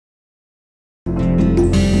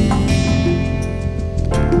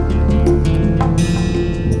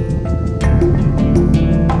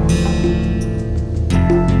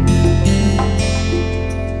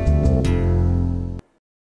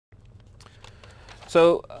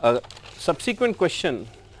So, a subsequent question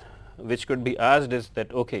which could be asked is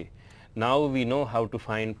that okay, now we know how to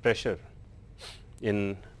find pressure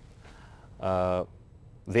in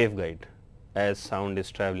waveguide as sound is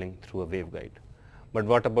traveling through a waveguide. But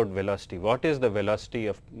what about velocity? What is the velocity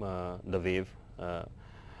of the wave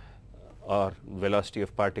or velocity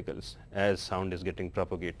of particles as sound is getting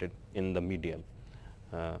propagated in the medium,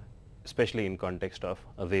 especially in context of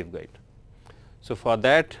a waveguide? So, for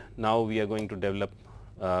that now we are going to develop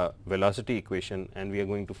a velocity equation and we are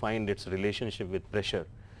going to find its relationship with pressure,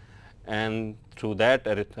 and through that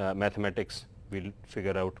mathematics we will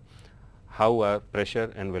figure out how are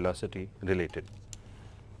pressure and velocity related.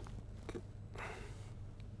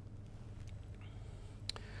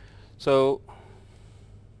 So,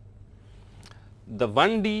 the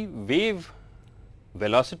 1D wave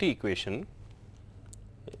velocity equation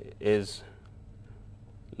is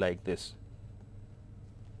like this.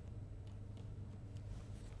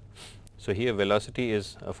 So, here velocity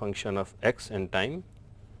is a function of x and time.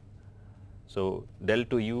 So, del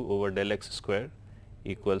to u over del x square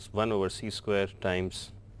equals 1 over c square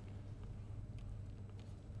times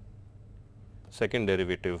second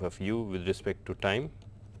derivative of u with respect to time.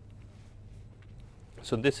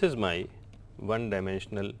 So, this is my one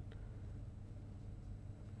dimensional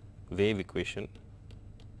wave equation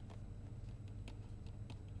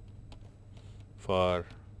for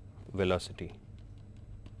velocity,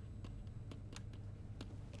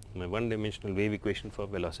 my one dimensional wave equation for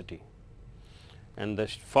velocity, and the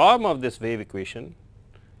form of this wave equation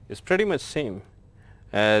is pretty much same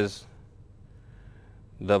as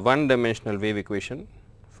the one dimensional wave equation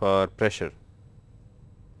for pressure.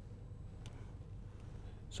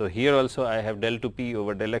 So, here also I have del 2 p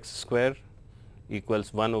over del x square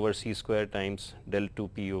equals 1 over c square times del 2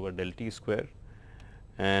 p over del t square,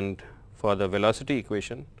 and for the velocity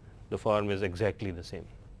equation the form is exactly the same.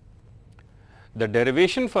 The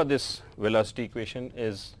derivation for this velocity equation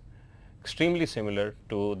is extremely similar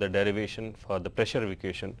to the derivation for the pressure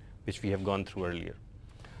equation which we have gone through earlier.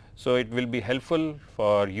 So, it will be helpful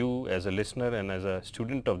for you as a listener and as a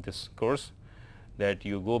student of this course that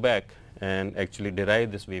you go back and actually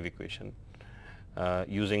derive this wave equation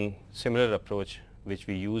using similar approach which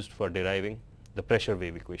we used for deriving the pressure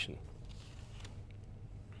wave equation.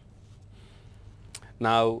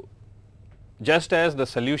 Now, just as the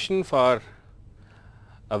solution for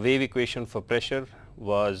a wave equation for pressure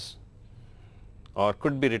was or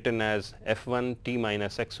could be written as f1 t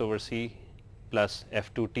minus x over c plus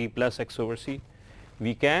f2 t plus x over c,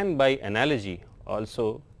 we can by analogy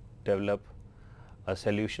also develop a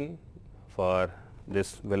solution for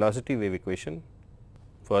this velocity wave equation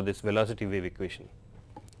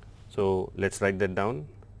So, let us write that down.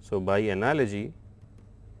 So, by analogy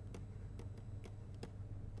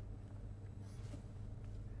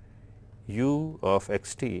u of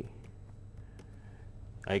x t,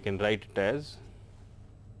 I can write it as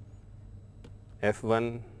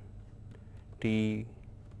f1 t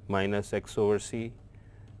minus x over c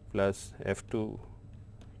plus f2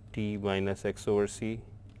 t minus x over c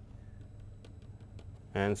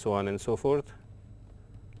and so on and so forth,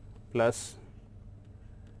 plus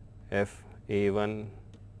f a1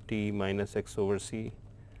 t minus x over c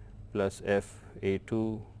plus f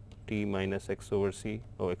a2 t minus x over c.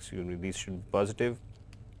 Oh, excuse me, these should be positive.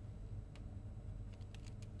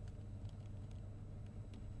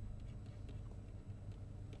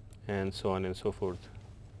 And so on and so forth.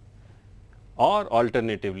 Or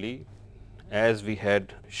alternatively, as we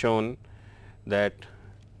had shown that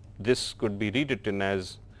this could be rewritten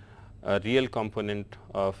as a real component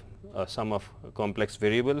of a sum of complex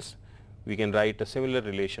variables, we can write a similar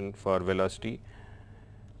relation for velocity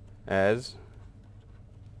as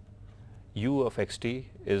u of x t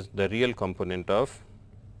is the real component of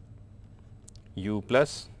u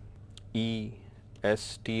plus e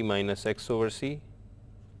s t minus x over c.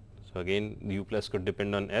 So, again u plus could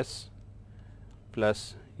depend on s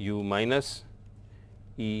plus u minus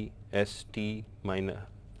e s t minus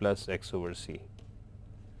plus x over c,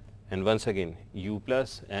 and once again u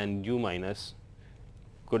plus and u minus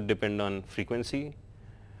could depend on frequency,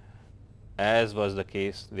 as was the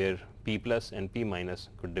case where p plus and p minus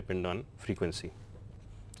could depend on frequency.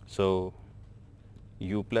 So,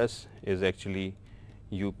 u plus is actually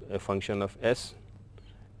a function of s,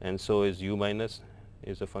 and so is u minus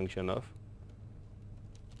is a function of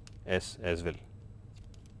s as well.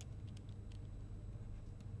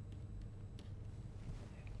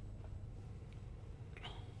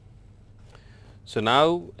 So,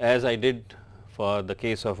 now as I did for the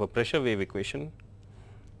case of a pressure wave equation,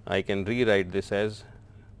 I can rewrite this as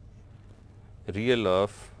real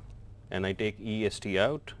of and I take est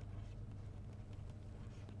out,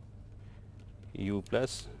 u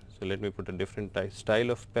plus, so let me put a different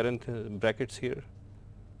style of brackets here,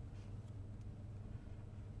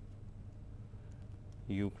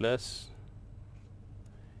 u plus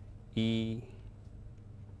e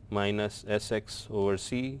minus Sx over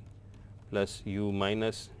c plus u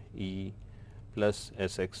minus e plus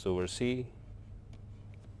Sx over c,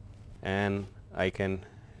 and I can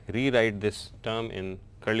rewrite this term in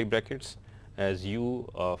curly brackets as u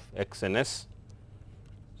of x and s.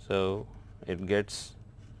 So, it gets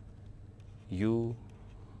u,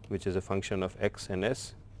 which is a function of x and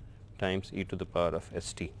s, times e to the power of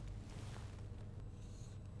st.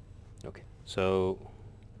 Okay. So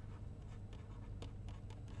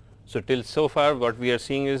till so far what we are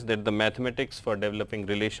seeing is that the mathematics for developing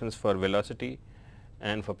relations for velocity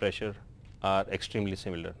and for pressure are extremely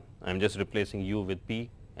similar. I am just replacing u with p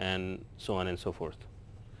and so on and so forth.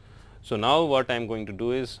 So now what I am going to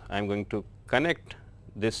do is I am going to connect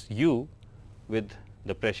this u with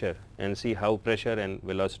the pressure and see how pressure and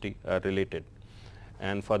velocity are related.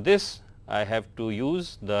 And for this I have to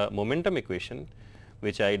use the momentum equation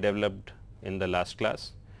which I developed in the last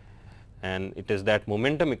class, and it is that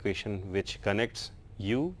momentum equation which connects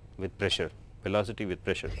u with pressure, velocity with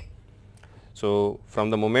pressure. So from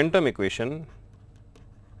the momentum equation,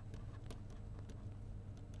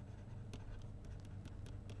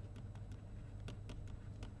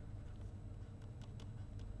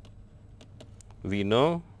 we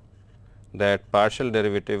know that partial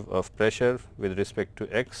derivative of pressure with respect to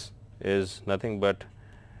x is nothing but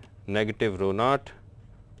negative rho naught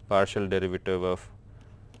partial derivative of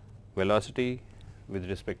velocity with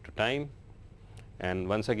respect to time, and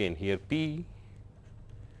once again here p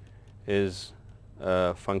is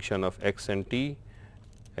a function of x and t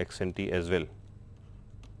as well.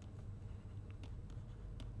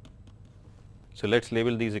 So let us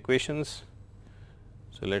label these equations.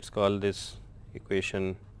 So let us call this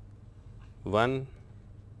equation 1,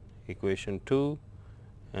 equation 2,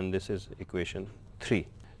 and this is equation 3.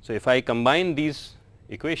 So if I combine these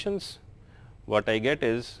equations, what I get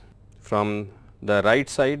is from the right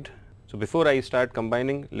side. So before I start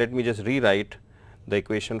combining, let me just rewrite the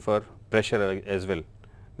equation for pressure as well,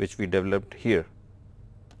 which we developed here,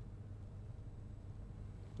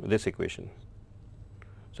 this equation.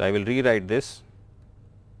 So I will rewrite this,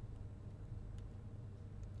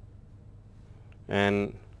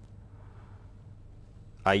 and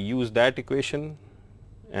I use that equation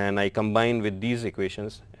and I combine with these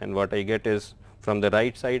equations, and what I get is from the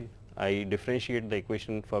right side I differentiate the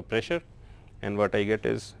equation for pressure, and what I get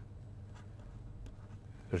is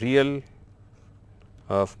real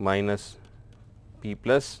of minus p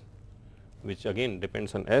plus, which again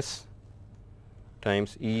depends on s,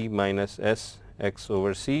 times e minus s x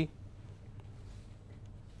over c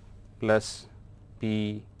plus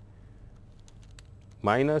p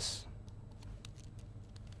minus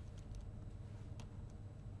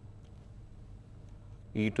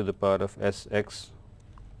e to the power of s x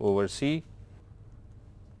over c,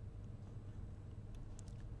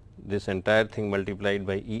 this entire thing multiplied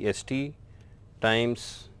by E s t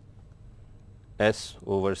times s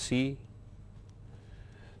over c.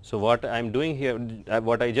 So what I am doing here,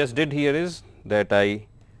 what I just did here is that I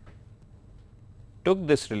took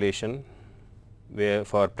this relation where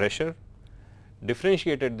for pressure,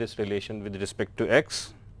 differentiated this relation with respect to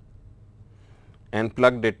x and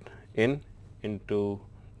plugged it into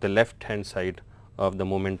the left hand side of the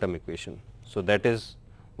momentum equation. So that is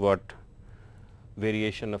what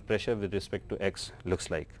variation of pressure with respect to x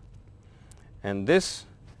looks like, and this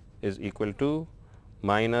is equal to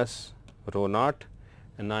minus rho naught,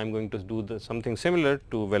 and now I am going to do something similar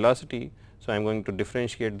to velocity. So I am going to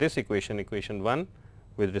differentiate this equation, equation 1,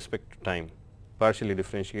 with respect to time, partially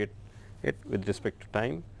differentiate it with respect to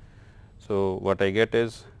time. So what I get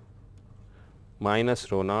is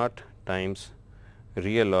minus rho naught times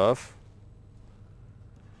real of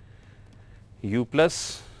u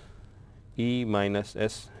plus e minus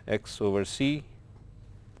s x over c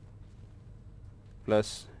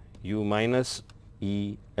plus u minus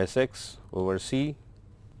e s x over c,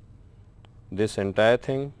 this entire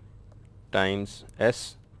thing times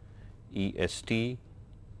s e s t,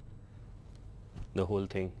 the whole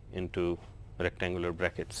thing into rectangular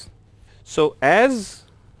brackets. So as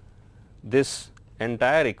this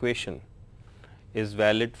entire equation is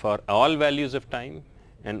valid for all values of time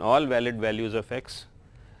and all valid values of x,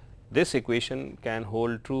 this equation can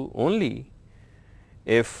hold true only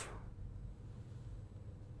if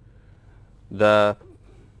the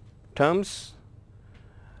terms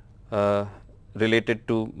related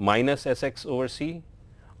to minus s x over c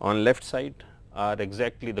on left side are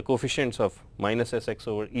exactly the coefficients of minus S x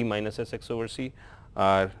over E minus S x over C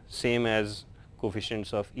are same as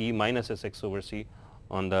coefficients of E minus S x over C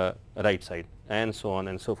on the right side, and so on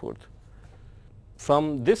and so forth.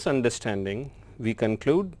 From this understanding, we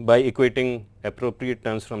conclude by equating appropriate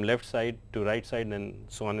terms from left side to right side and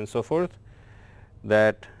so on and so forth,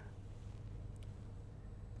 that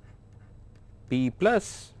P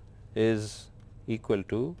plus is equal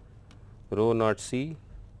to rho naught C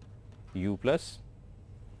u plus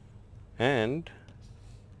and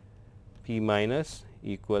P minus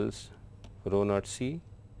equals rho naught C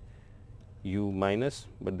u minus,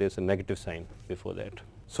 but there is a negative sign before that.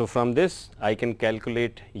 So, from this I can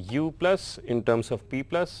calculate u plus in terms of P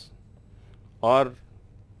plus or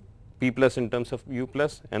P plus in terms of u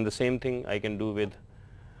plus, and the same thing I can do with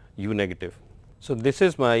u negative. So, this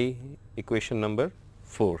is my equation number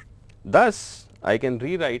 4. Thus, I can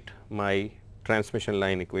rewrite my transmission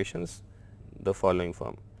line equations the following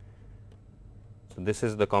form. So, this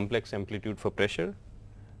is the complex amplitude for pressure,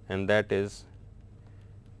 and that is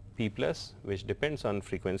P plus, which depends on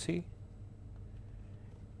frequency,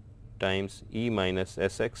 times E minus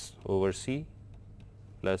S x over C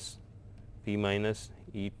plus P minus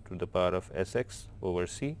e to the power of S x over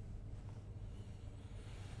C.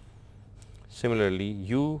 Similarly,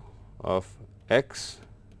 u of x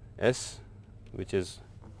s, which is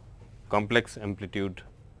complex amplitude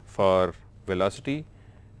for velocity,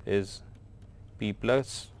 is P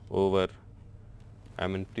plus over, I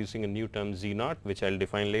am introducing a new term z naught, which I will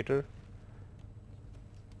define later,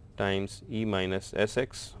 times E minus S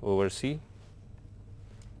x over C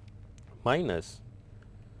minus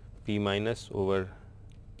P minus over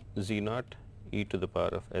z naught e to the power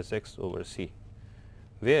of S x over C,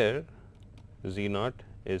 where z naught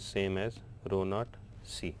is same as rho naught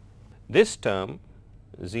C. This term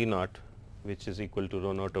z naught, which is equal to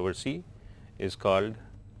rho naught over C, is called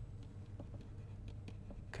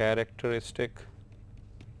characteristic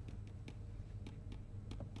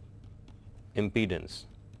impedance.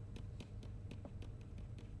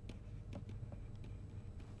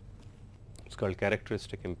 It's called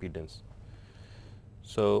characteristic impedance.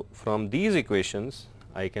 So, from these equations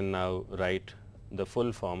I can now write the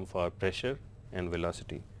full form for pressure and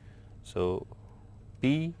velocity. So,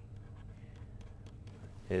 P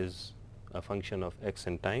is a function of x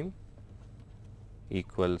and time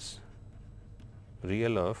equals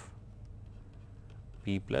real of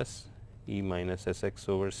P plus E minus S x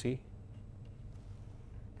over C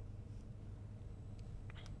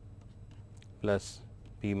plus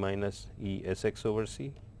P minus E S x over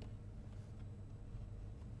C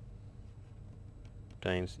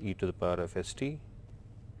times e to the power of S t,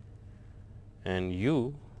 and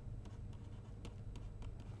u,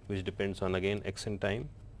 which depends on again x and time,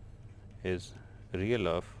 is real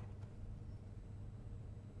of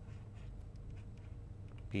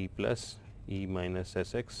P plus E minus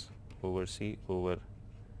S x over C over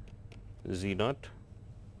z naught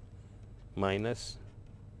minus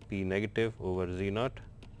P negative over z naught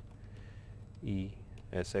E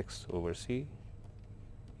S x over C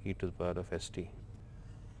e to the power of S t.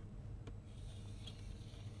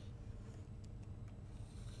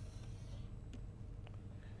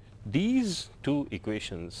 These two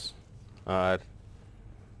equations are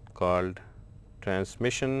called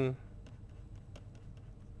transmission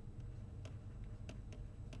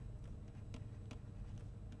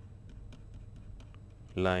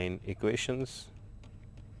line equations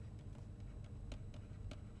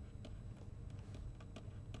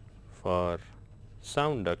for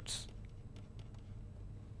sound ducts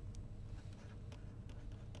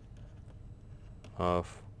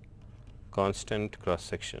of constant cross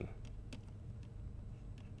section.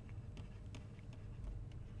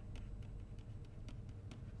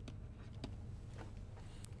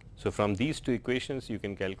 So, from these two equations you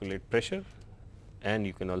can calculate pressure, and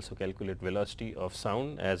you can also calculate velocity of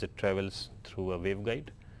sound as it travels through a waveguide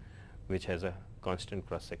which has a constant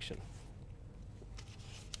cross section.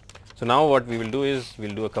 So, now what we will do is we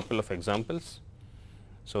will do a couple of examples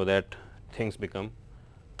so that things become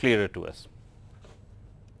clearer to us.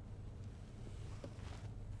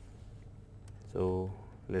 So,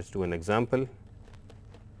 let us do an example.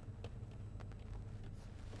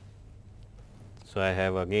 So, I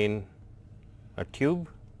have again a tube,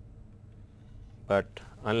 but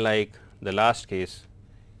unlike the last case,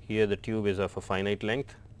 here the tube is of a finite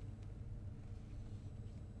length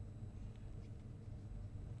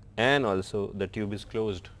and also the tube is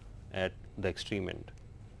closed at the extreme end.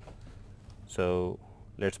 So,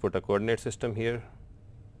 let us put a coordinate system here.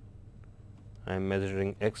 I am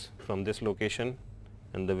measuring x from this location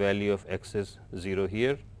and the value of x is 0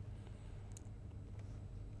 here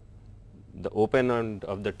the open end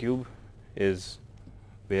of the tube is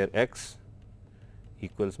where x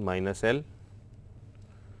equals minus L.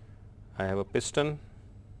 I have a piston,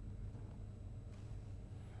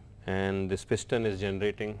 and this piston is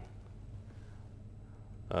generating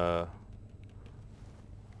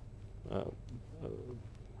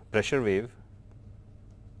pressure wave.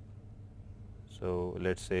 So,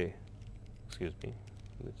 let us say, excuse me,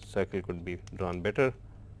 this circle could be drawn better.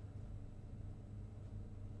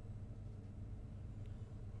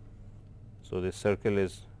 So, this circle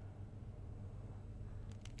is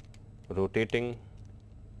rotating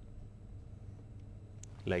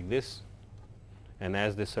like this, and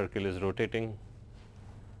as this circle is rotating,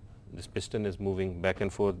 this piston is moving back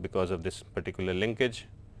and forth because of this particular linkage,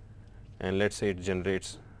 and let us say it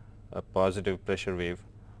generates a positive pressure wave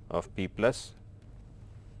of P plus,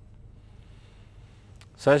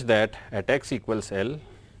 such that at x equals L,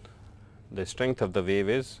 the strength of the wave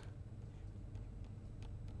is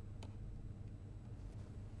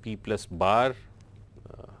P plus bar,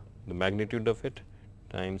 the magnitude of it,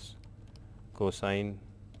 times cosine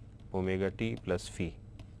omega t plus phi.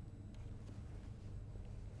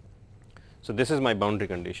 So, this is my boundary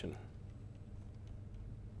condition.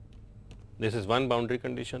 This is one boundary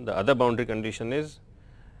condition. The other boundary condition is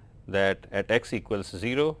that at x equals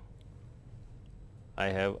 0, I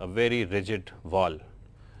have a very rigid wall.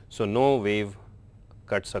 So, no wave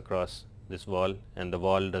cuts across this wall and the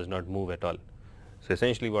wall does not move at all. So,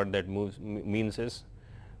 essentially what that means is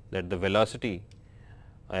that the velocity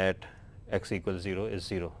at x equals 0 is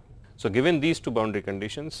 0. So, given these two boundary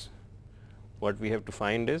conditions, what we have to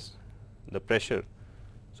find is the pressure.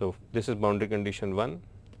 So, this is boundary condition 1,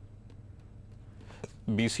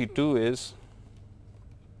 BC2 is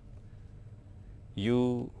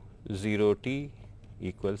U0t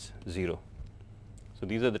equals 0. So,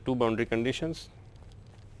 these are the two boundary conditions,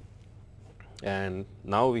 and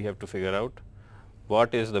now we have to figure out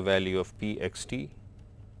what is the value of Pxt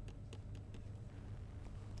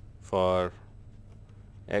for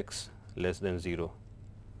x less than 0.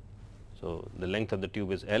 So, the length of the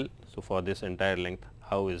tube is L. So, for this entire length,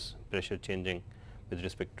 how is pressure changing with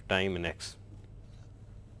respect to time in x?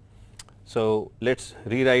 So, let us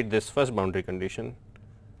rewrite this first boundary condition.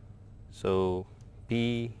 So,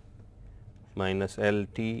 P minus L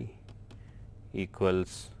t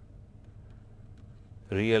equals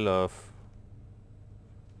real of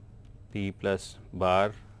P plus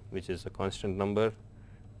bar, which is a constant number,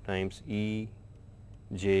 times E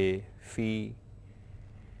j phi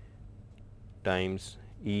times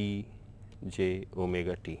E j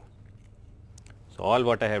omega t. So, all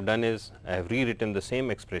what I have done is I have rewritten the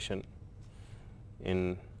same expression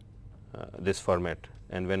in this format,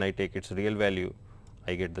 and when I take its real value,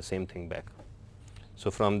 I get the same thing back.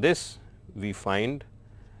 So, from this we find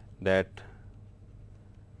that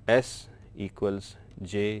S equals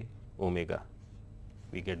j omega,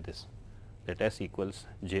 we get this, that S equals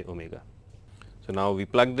j omega. So, now we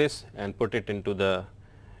plug this and put it into the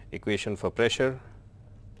equation for pressure.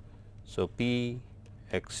 So, P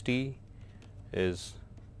x t is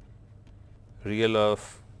real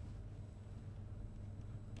of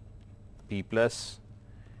P plus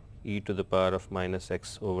e to the power of minus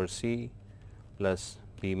x over c plus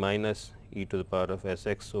P minus e to the power of s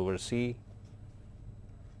x over c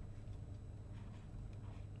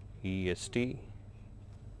E s t,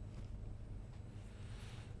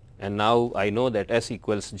 and now I know that S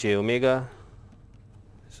equals j omega.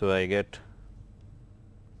 So, I get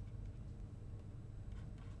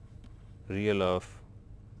real of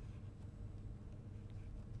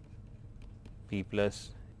P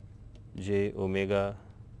plus j omega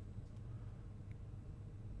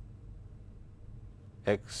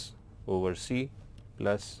x over c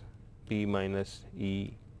plus P minus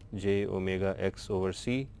E j omega x over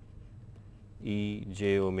c E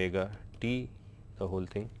j omega t, the whole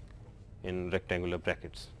thing in rectangular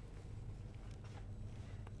brackets.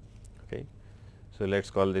 Okay. So, let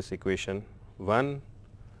us call this equation 1.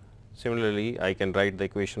 Similarly, I can write the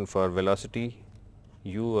equation for velocity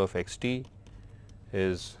u of x t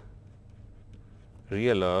is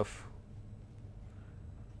real of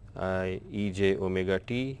I E j omega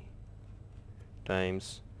t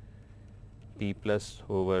times P plus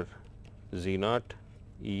over z naught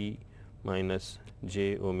E minus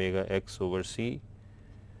j omega x over c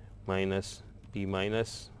minus P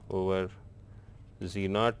minus over z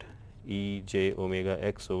naught E j omega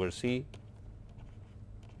x over c.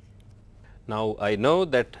 Now, I know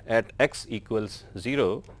that at x equals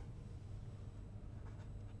 0,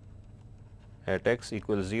 at x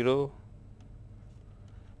equals 0,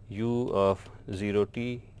 u of 0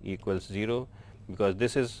 t equals 0, because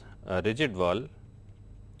this is a rigid wall.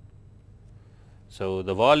 So,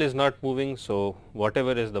 the wall is not moving. So,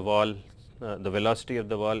 whatever is the wall, the velocity of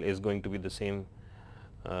the wall is going to be the same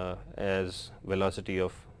as velocity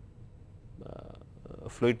of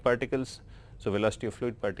fluid particles. So, velocity of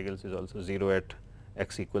fluid particles is also 0 at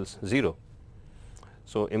x equals 0.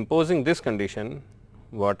 So, imposing this condition,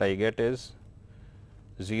 what I get is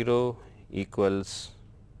 0 equals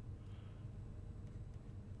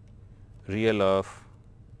real of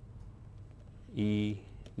E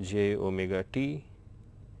j omega t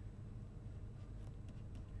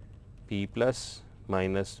p plus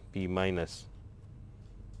minus p minus,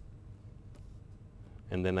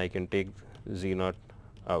 and then I can take z naught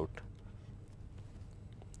out.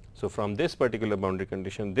 So, from this particular boundary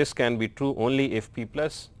condition, this can be true only if p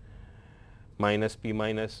plus minus p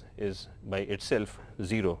minus is by itself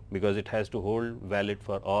 0, because it has to hold valid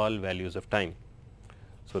for all values of time.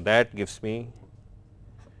 So, that gives me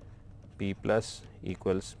p plus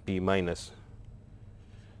equals p minus.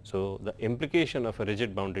 So, the implication of a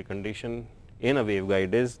rigid boundary condition in a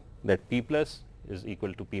waveguide is that p plus is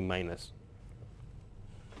equal to p minus.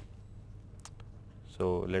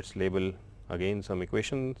 So, let us label again some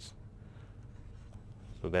equations.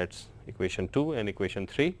 So, that is equation 2 and equation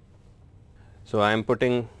 3. So, I am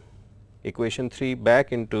putting equation 3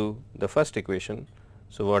 back into the first equation.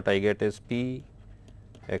 So, what I get is p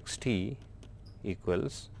x t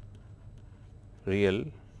equals real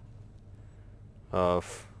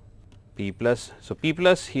of p plus. So, p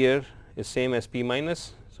plus here is same as p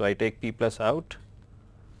minus. So, I take p plus out,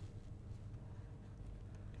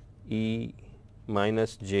 E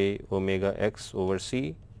minus j omega x over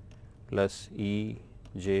c plus E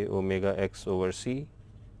j omega x over c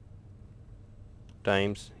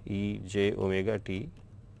times E j omega t.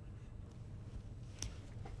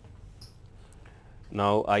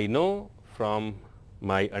 Now, I know from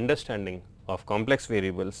my understanding of complex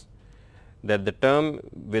variables that the term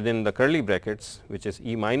within the curly brackets, which is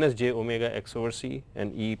E minus j omega x over c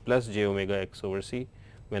and E plus j omega x over c,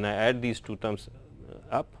 when I add these two terms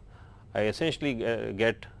up, I essentially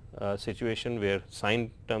get a situation where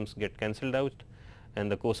sine terms get cancelled out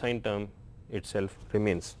and the cosine term itself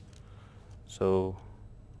remains. So,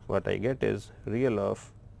 what I get is real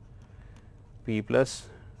of p plus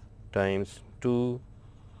times 2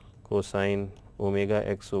 cosine omega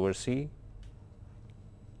x over c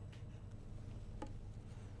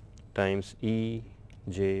times E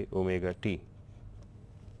j omega t.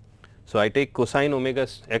 So, I take cosine omega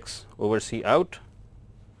x over c out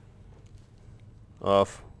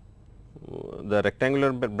of the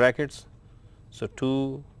rectangular brackets. So,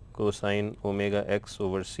 2 cosine omega x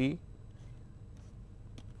over c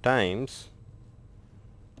times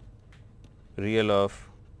real of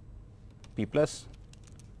p plus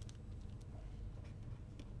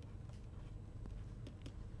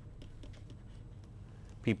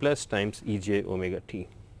times E j omega t.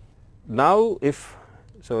 Now, if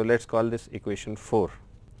so, let us call this equation 4.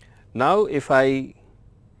 Now, if I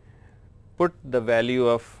put the value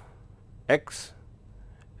of x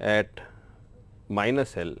at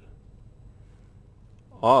minus L,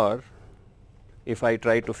 or if I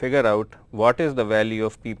try to figure out what is the value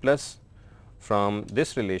of p plus from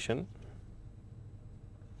this relation,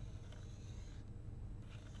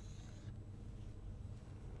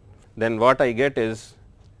 then what I get is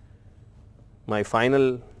my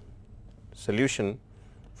final solution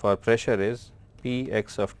for pressure is P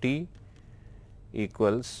x of t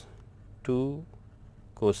equals 2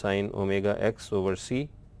 cosine omega x over c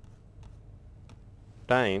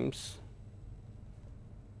times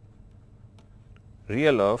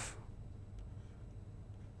real of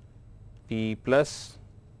P plus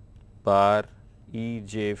bar E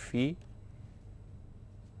j phi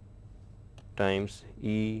times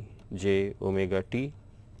E j omega t.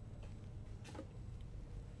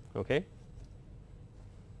 Okay.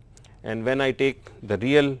 And when I take the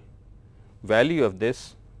real value of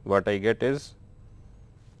this, what I get is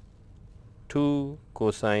 2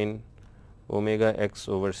 cosine omega x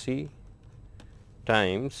over c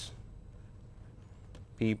times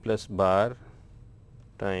p plus bar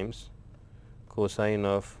times cosine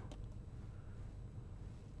of,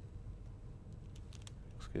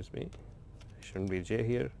 excuse me, should not be j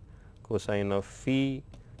here, cosine of phi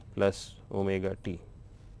plus omega t.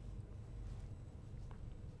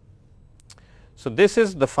 So, this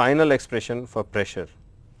is the final expression for pressure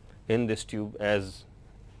in this tube as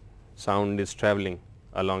sound is travelling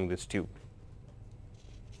along this tube,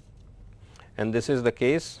 and this is the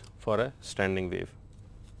case for a standing wave.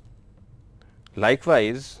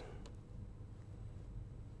 Likewise,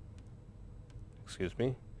 excuse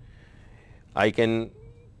me, I can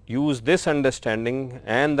use this understanding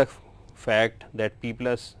and the fact that p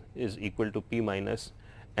plus is equal to p minus,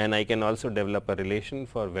 and I can also develop a relation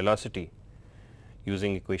for velocity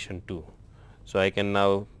using equation 2. So, I can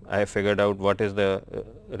now I have figured out what is the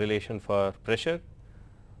relation for pressure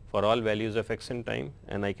for all values of x in time,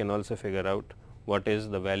 and I can also figure out what is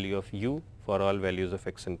the value of u for all values of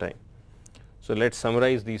x in time. So, let us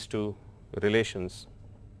summarize these two relations.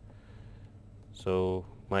 So,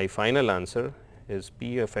 my final answer is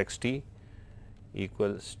p of x t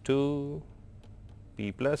equals to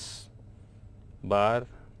p plus bar,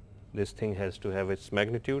 this thing has to have its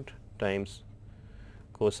magnitude, times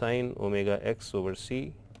cosine omega x over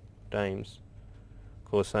c times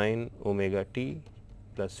cosine omega t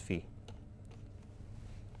plus phi,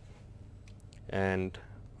 and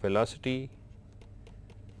velocity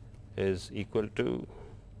is equal to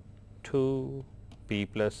 2 p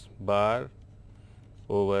plus bar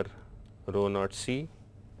over rho naught c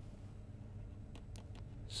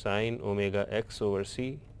sine omega x over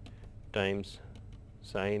c times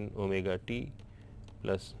sine omega t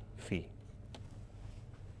plus phi.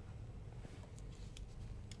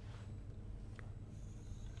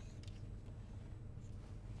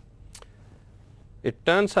 It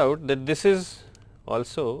turns out that this is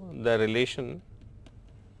also the relation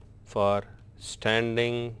for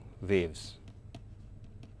standing waves.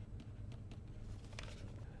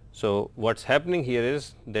 So, what is happening here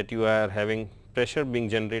is that you are having pressure being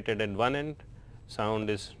generated at one end,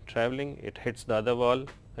 sound is traveling, it hits the other wall,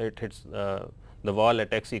 it hits the wall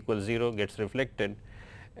at x equals 0, gets reflected,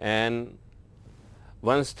 and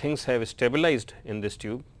once things have stabilized in this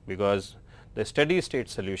tube, because the steady state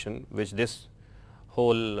solution which this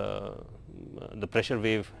whole the pressure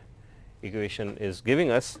wave equation is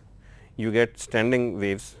giving us, you get standing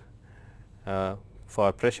waves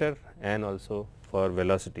for pressure and also for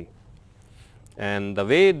velocity. And the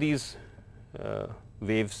way these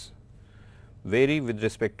waves vary with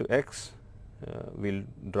respect to x, we will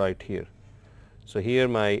draw it here. So, here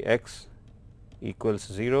my x equals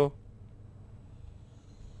 0,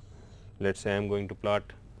 let us say I am going to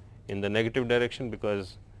plot in the negative direction,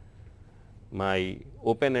 because my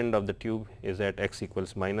open end of the tube is at x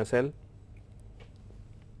equals minus L,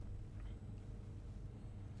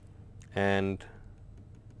 and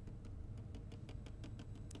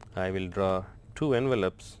I will draw two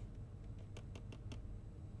envelopes.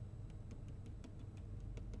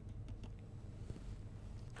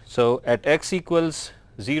 So, at x equals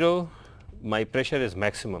 0, my pressure is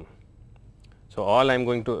maximum. So, all I am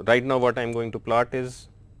going to right now what I am going to plot is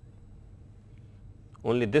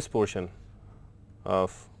only this portion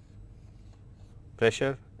of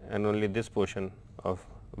pressure and only this portion of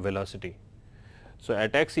velocity. So,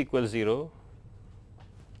 at x equals 0,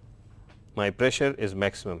 my pressure is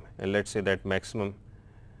maximum, and let us say that maximum,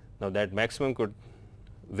 now that maximum could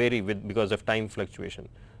vary with because of time fluctuation.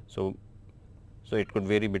 So, it could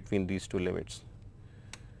vary between these two limits.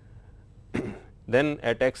 Then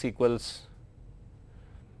at x equals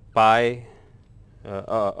pi,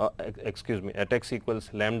 excuse me, at x equals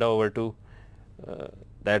lambda over 2,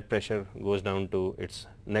 that pressure goes down to its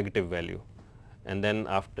negative value, and then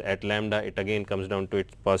after at lambda it again comes down to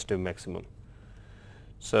its positive maximum.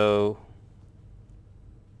 So,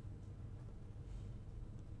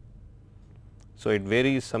 it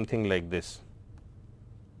varies something like this.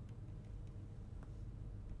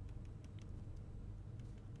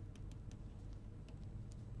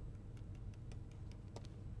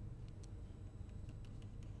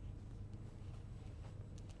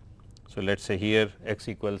 So, let us say here x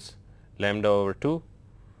equals lambda over 2.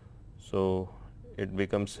 So, it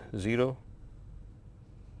becomes 0,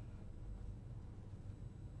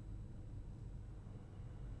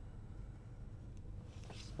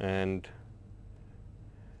 and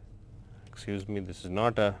excuse me, this is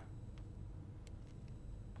not a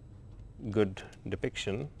good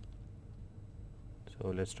depiction. So,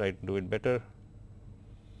 let us try to do it better.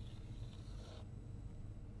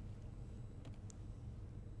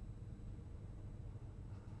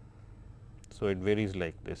 So, it varies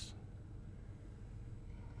like this.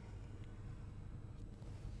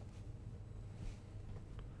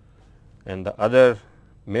 And the other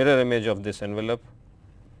mirror image of this envelope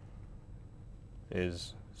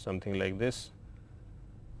is something like this.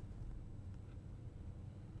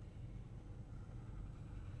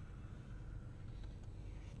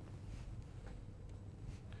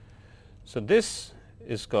 So, this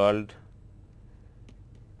is called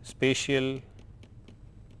spatial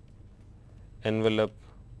envelope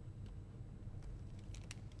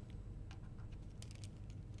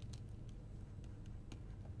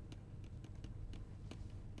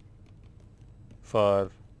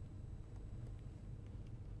for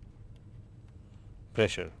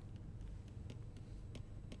pressure.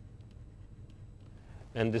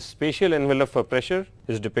 And this spatial envelope for pressure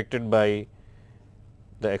is depicted by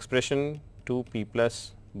the expression 2 p plus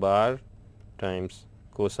bar times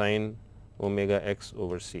cosine omega x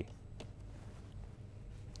over c.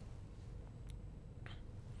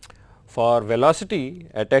 For velocity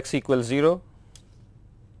at x equals 0,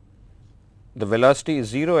 the velocity is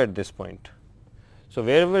 0 at this point. So,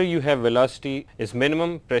 wherever you have velocity is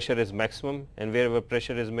minimum, pressure is maximum, and wherever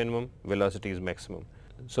pressure is minimum, velocity is maximum.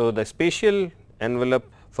 So, the spatial envelope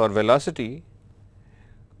for velocity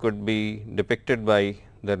could be depicted by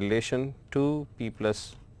the relation 2 p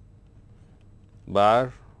plus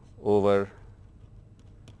bar over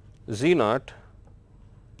z naught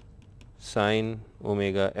sine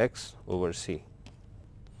omega x over c.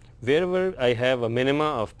 Wherever I have a minima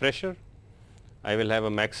of pressure, I will have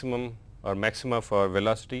a maximum or maxima for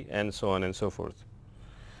velocity and so on and so forth.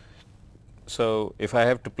 So, if I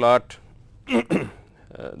have to plot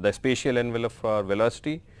the spatial envelope for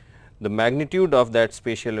velocity, the magnitude of that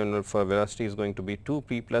spatial envelope for velocity is going to be 2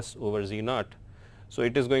 p plus over z naught. So,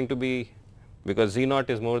 it is going to be, because z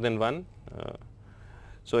naught is more than 1,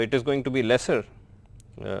 so it is going to be lesser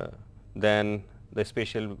than the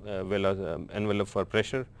spatial envelope for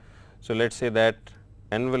pressure. So, let us say that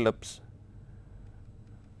envelopes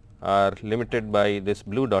are limited by this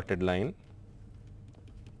blue dotted line.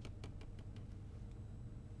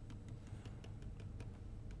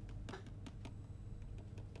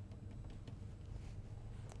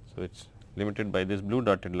 So, it is limited by this blue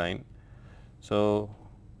dotted line. So,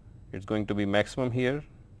 it is going to be maximum here,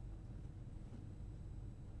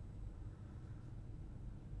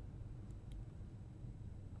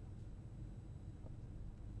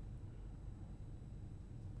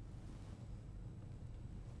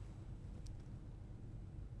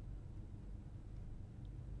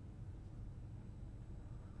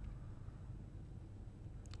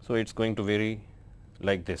 so it is going to vary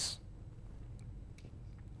like this.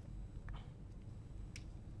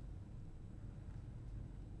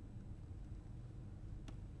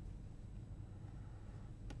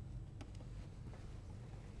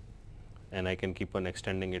 And I can keep on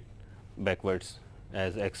extending it backwards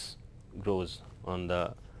as x grows on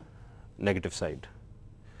the negative side.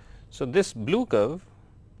 So, this blue curve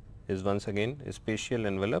is once again a spatial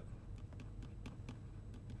envelope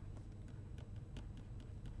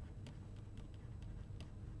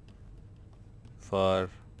for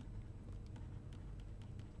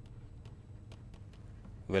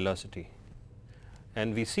velocity,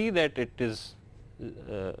 and we see that it is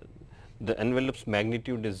the envelope's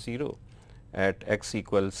magnitude is 0 at x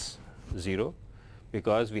equals 0,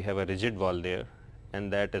 because we have a rigid wall there,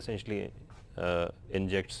 and that essentially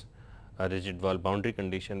injects a rigid wall boundary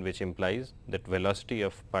condition, which implies that velocity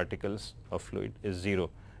of particles of fluid is 0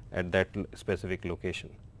 at that specific location.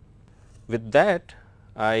 With that,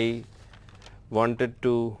 I wanted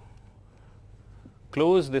to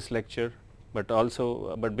close this lecture, but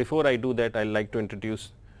also but before I do that, I will like to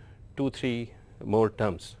introduce 2-3 more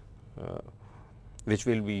terms which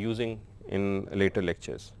we will be using in later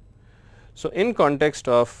lectures. So, in context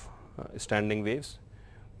of standing waves,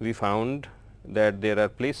 we found that there are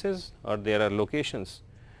places or there are locations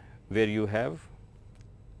where you have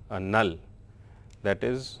a null, that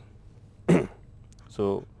is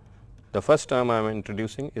so the first term I am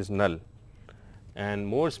introducing is null, and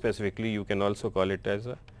more specifically you can also call it as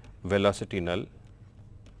a velocity null,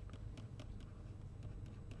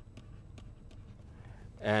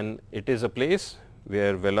 and it is a place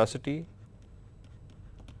where velocity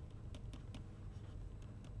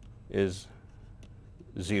is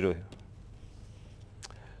 0.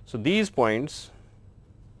 So, these points,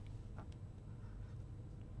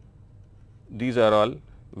 these are all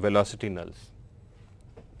velocity nulls.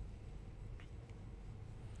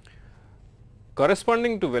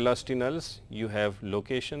 Corresponding to velocity nulls, you have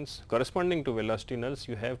locations. Corresponding to velocity nulls,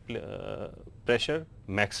 you have pressure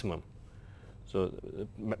maximum. So,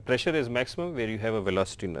 pressure is maximum where you have a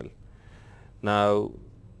velocity null. Now,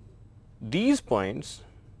 these points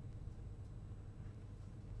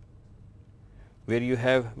where you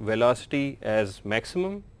have velocity as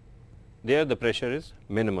maximum, there the pressure is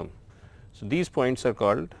minimum. So, these points are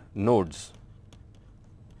called nodes,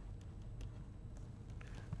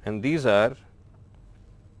 and these are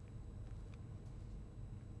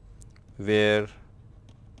where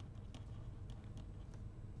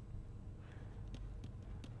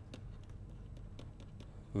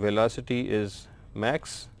velocity is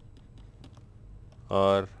max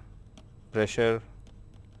or pressure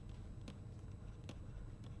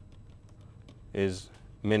is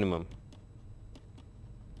minimum.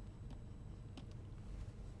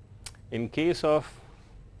 in case of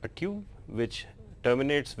a tube which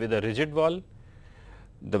terminates with a rigid wall,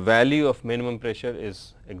 the value of minimum pressure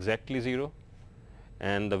is exactly 0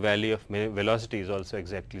 and the value of velocity is also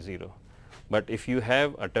exactly 0. But if you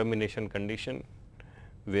have a termination condition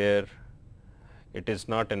where it is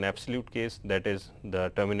not an absolute case, that is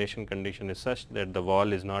the termination condition is such that the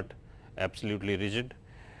wall is not absolutely rigid,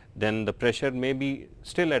 then the pressure may be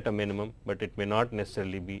still at a minimum, but it may not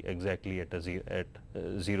necessarily be exactly at a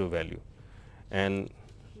zero value, and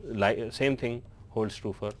same thing holds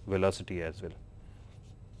true for velocity as well.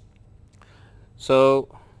 So,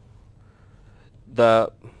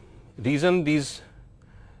 the reason these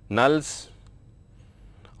nulls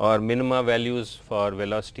or minima values for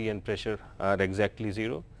velocity and pressure are exactly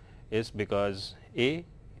 0 is because A,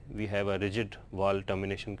 we have a rigid wall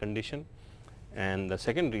termination condition, and the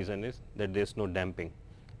second reason is that there is no damping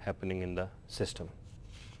happening in the system.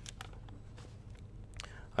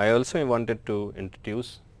 I also wanted to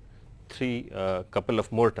introduce couple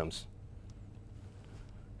of more terms.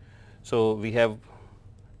 So, we have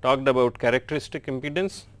talked about characteristic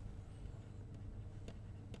impedance,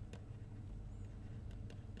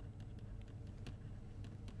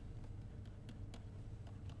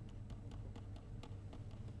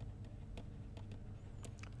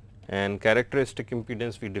 and characteristic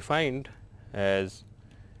impedance we defined as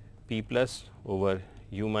P plus over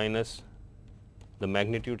U minus the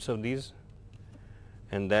magnitudes of these,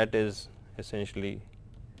 and that is essentially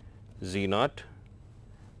Z naught,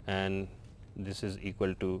 and this is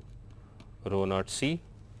equal to rho naught C,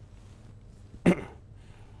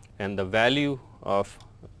 and the value of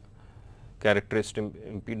characteristic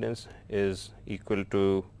impedance is equal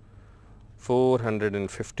to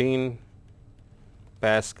 415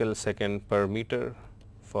 Pascal second per meter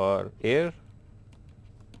for air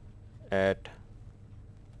at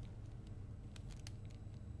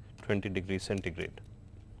 20 degrees centigrade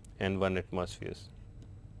and 1 atmospheres.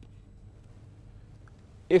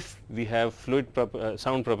 If we have fluid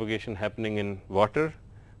sound propagation happening in water,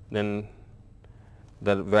 then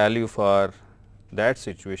the value for that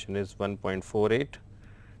situation is 1.48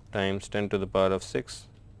 times 10 to the power of 6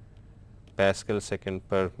 Pascal second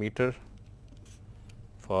per meter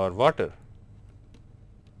for water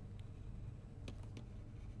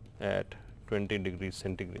at 20 degrees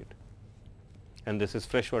centigrade, and this is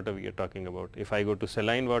fresh water we are talking about. If I go to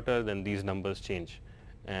saline water, then these numbers change,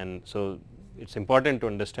 and so it is important to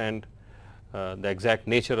understand the exact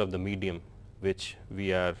nature of the medium which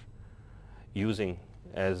we are using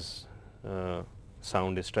as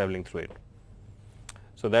sound is traveling through it.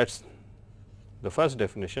 So, that is the first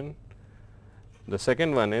definition. The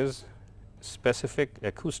second one is specific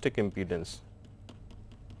acoustic impedance.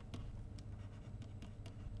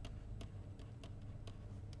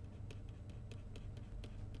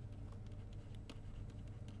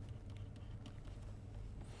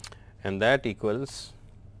 And that equals,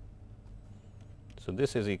 so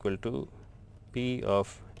this is equal to P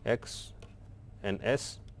of x and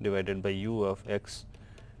s divided by U of x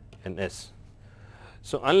and s.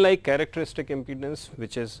 So, unlike characteristic impedance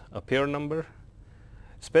which is a pure number,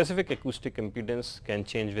 specific acoustic impedance can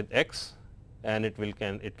change with x, and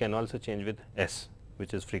it can also change with s,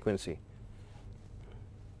 which is frequency.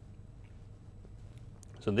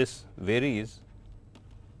 So, this varies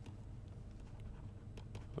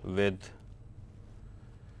with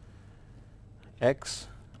x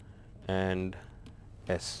and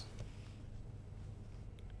s.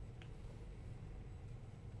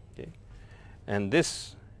 Okay. And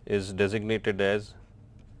this is designated as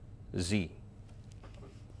z,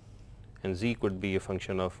 and z could be a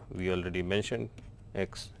function of, we already mentioned,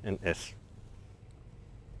 x and s.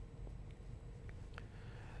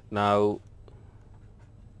 Now,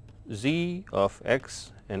 z of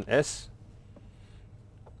x and s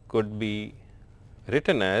could be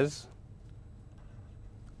written as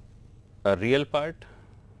a real part,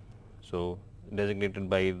 so designated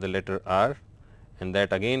by the letter r, and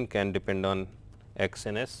that again can depend on x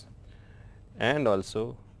and s, and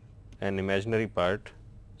also an imaginary part.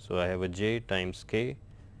 So, I have a j times k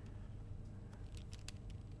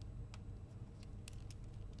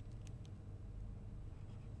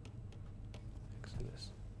x and s.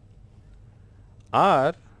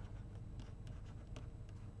 R,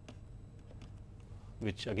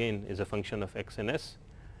 which again is a function of x and s,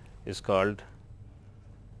 is called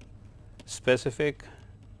specific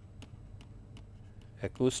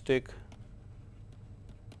acoustic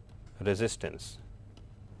resistance,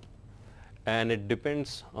 and it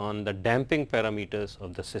depends on the damping parameters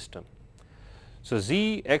of the system. So,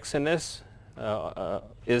 z, x and s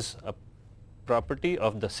is a property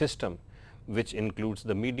of the system which includes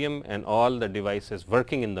the medium and all the devices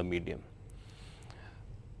working in the medium.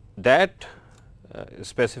 That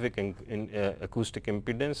specific acoustic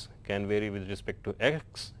impedance can vary with respect to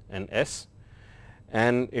X and S,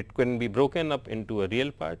 and it can be broken up into a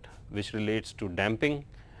real part which relates to damping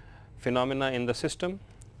phenomena in the system,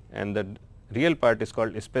 and the real part is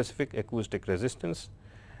called specific acoustic resistance,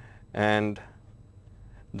 and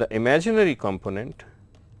the imaginary component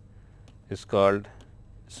is called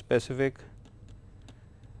specific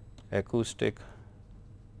acoustic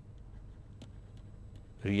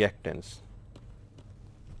reactance,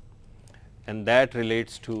 and that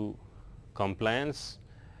relates to compliance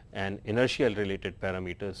and inertial related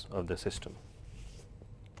parameters of the system.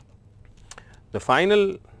 The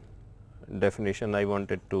final definition I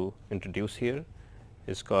wanted to introduce here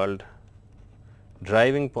is called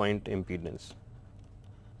driving point impedance.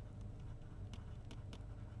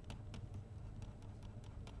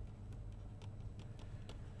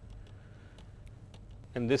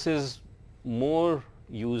 And this is more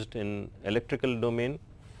used in electrical domain,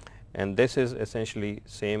 and this is essentially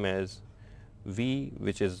same as V,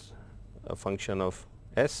 which is a function of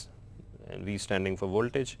S, and V standing for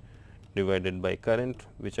voltage, divided by current,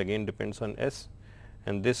 which again depends on S,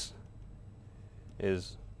 and this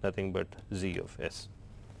is nothing but Z of S.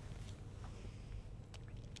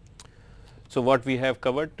 So, what we have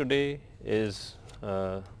covered today is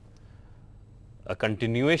a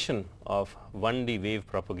continuation of 1D wave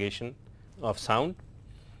propagation of sound.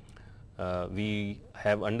 We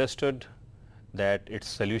have understood that its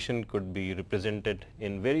solution could be represented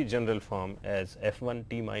in very general form as f1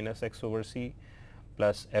 t minus x over c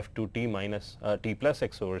plus f2 t minus t plus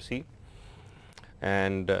x over c,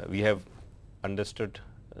 and we have understood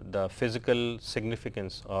the physical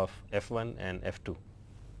significance of f1 and f2,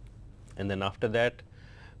 and then after that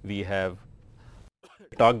we have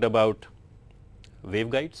talked about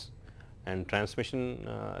waveguides and transmission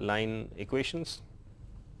line equations.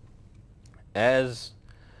 As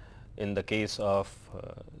in the case of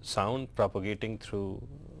sound propagating through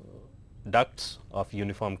ducts of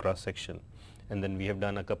uniform cross section, and then we have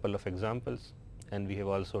done a couple of examples, and we have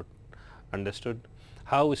also understood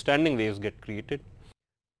how standing waves get created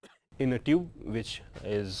in a tube which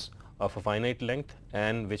is of a finite length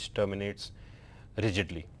and which terminates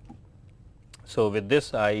rigidly. So, with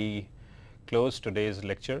this I close today's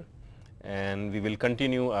lecture, and we will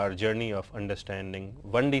continue our journey of understanding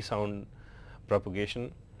 1D sound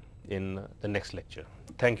propagation in the next lecture.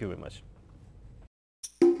 Thank you very much.